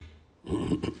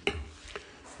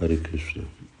Hare Krishna.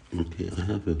 Okay, I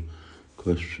have a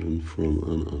question from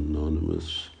an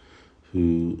anonymous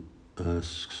who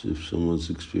asks if someone's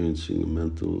experiencing a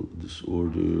mental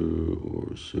disorder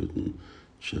or certain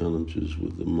challenges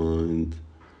with the mind,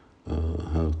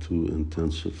 how to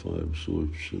intensify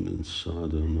absorption in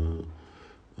sadhana,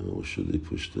 or should they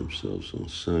push themselves on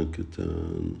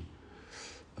sankirtan,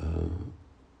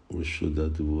 or should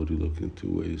that devotee look into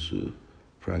ways,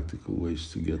 practical ways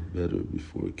to get better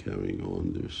before carrying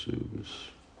on their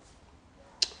service?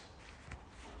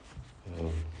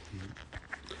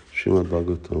 Srimad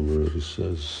Bhagavatam already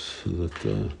says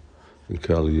that in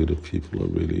Kali Yuga people are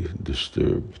really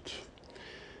disturbed,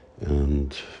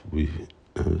 and we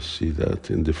see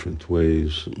that in different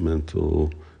ways,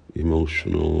 mental,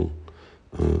 emotional,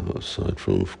 aside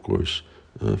from, of course,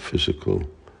 physical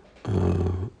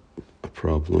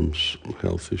problems,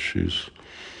 health issues.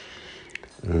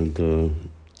 And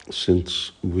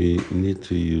since we need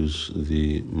to use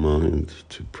the mind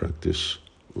to practice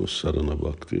sadhana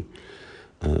bhakti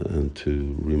and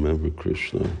to remember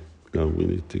Krishna, we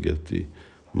need to get the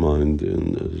mind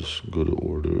in as good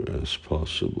order as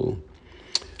possible.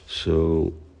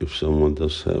 So if someone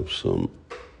does have some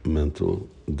mental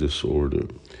disorder,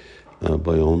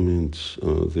 by all means,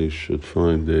 they should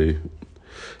find a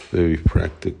very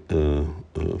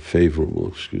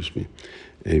favorable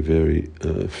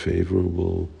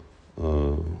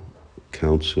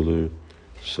counselor,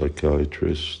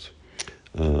 psychiatrist,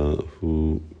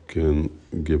 who can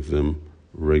give them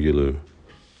regular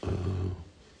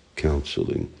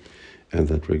counseling. And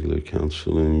that regular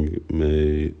counseling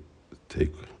may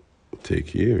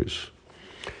take years.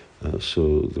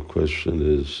 So the question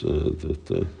is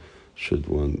that should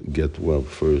one get well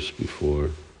first before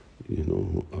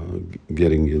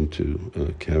getting into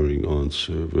carrying on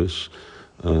service?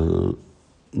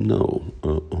 No,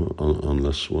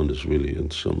 unless one is really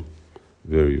in some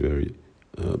very, very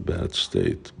bad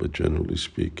state. But generally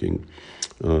speaking,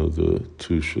 the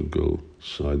two should go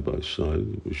side by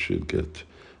side. We should get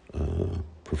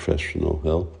professional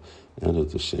help, and at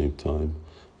the same time,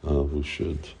 we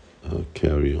should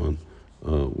carry on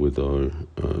with our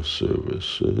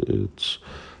service. It's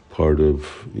part of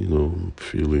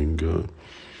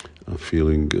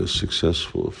feeling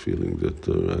successful, feeling that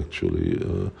they're actually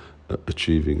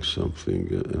achieving something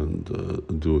and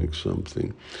doing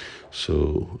something.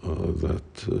 So that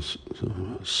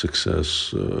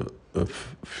success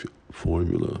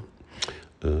formula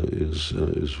is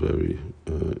very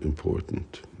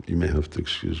important. You may have to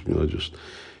excuse me. I just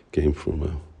came from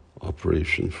an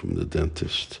operation from the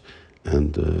dentist,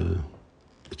 and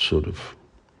it sort of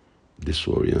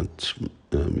disorients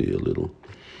me a little.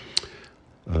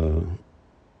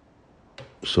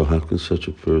 So how can such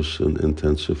a person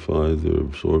intensify their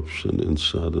absorption in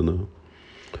sadhana?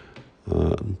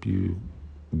 You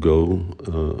go,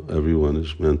 everyone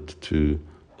is meant to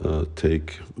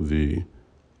take the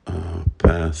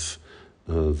path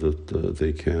that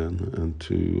they can, and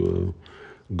to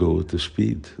go at the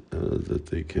speed that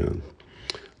they can.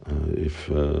 If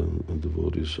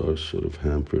devotees are sort of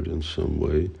hampered in some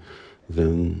way,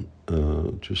 then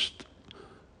just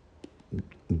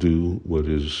do what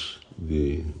is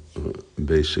the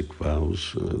basic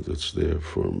vows that's there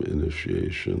from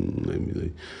initiation,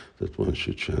 namely that one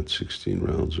should chant 16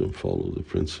 rounds and follow the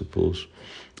principles,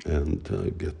 and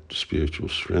get spiritual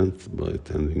strength by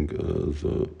attending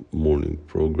the morning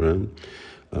program.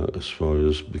 As far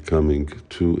as becoming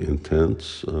too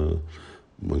intense,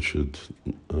 one should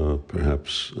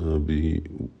perhaps be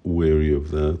wary of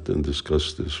that and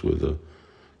discuss this with a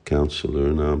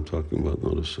counselor. Now I'm talking about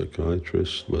not a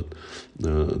psychiatrist, but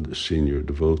the senior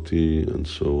devotee and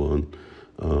so on,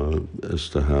 as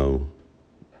to how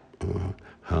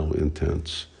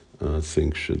intense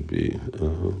things should be,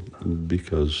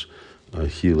 because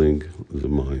healing the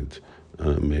mind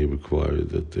may require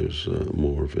that there's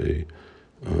more of a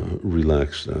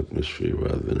relaxed atmosphere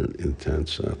rather than an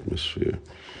intense atmosphere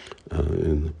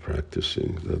in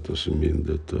practicing. That doesn't mean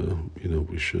that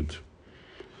we should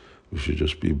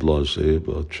just be blasé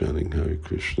about chanting Hare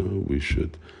Krishna. We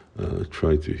should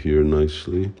try to hear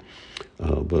nicely,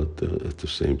 but at the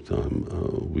same time,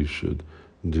 we should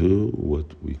do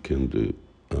what we can do,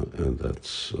 and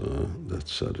that's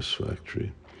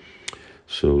satisfactory.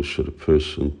 So should a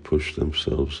person push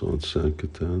themselves on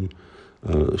Sankirtan?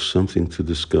 Something to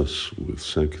discuss with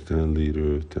Sankirtan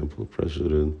leader, temple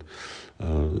president,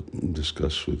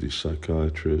 discuss with the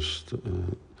psychiatrist.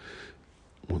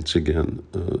 Once again,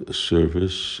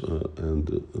 service and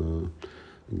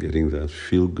getting that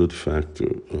feel-good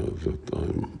factor that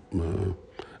I'm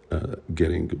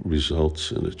getting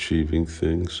results and achieving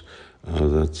things,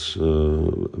 That's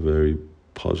very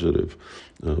positive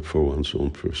for one's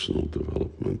own personal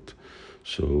development.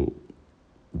 So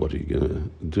what are you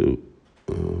going to do?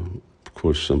 Of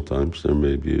course, sometimes there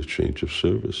may be a change of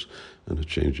service, and a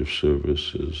change of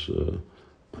service is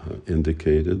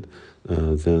indicated,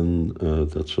 then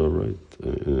that's all right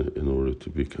in order to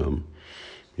become,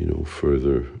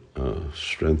 further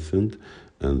strengthened,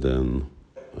 and then,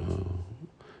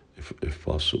 if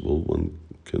possible, one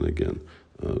can again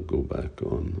go back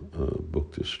on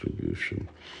book distribution.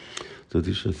 So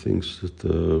these are things that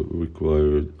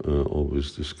require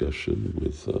always discussion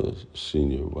with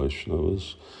senior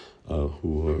Vaishnavas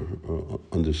who are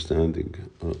understanding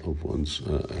of one's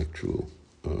actual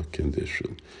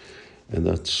condition. And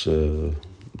that's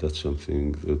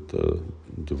something that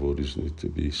devotees need to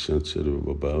be sensitive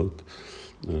about,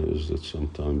 is that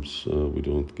sometimes we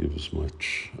don't give as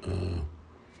much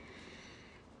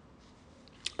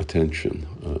attention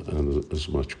and as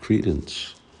much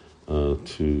credence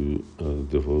to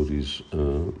devotees'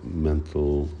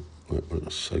 mental or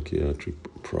psychiatric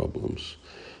problems.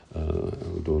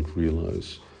 We don't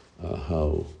realize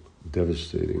how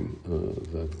devastating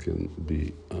that can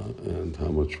be, and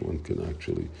how much one can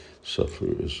actually suffer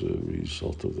as a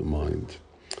result of the mind.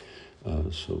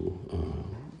 So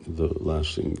the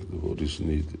last thing devotees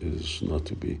need is not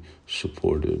to be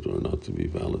supported or not to be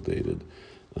validated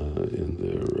in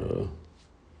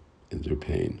their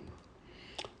pain.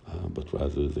 But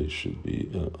rather they should be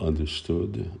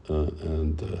understood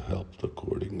and helped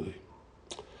accordingly.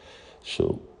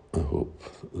 So I hope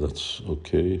that's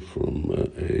okay from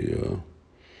a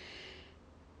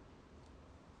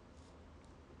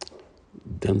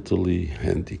dentally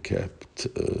handicapped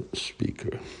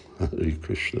speaker. Hare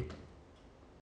Krishna.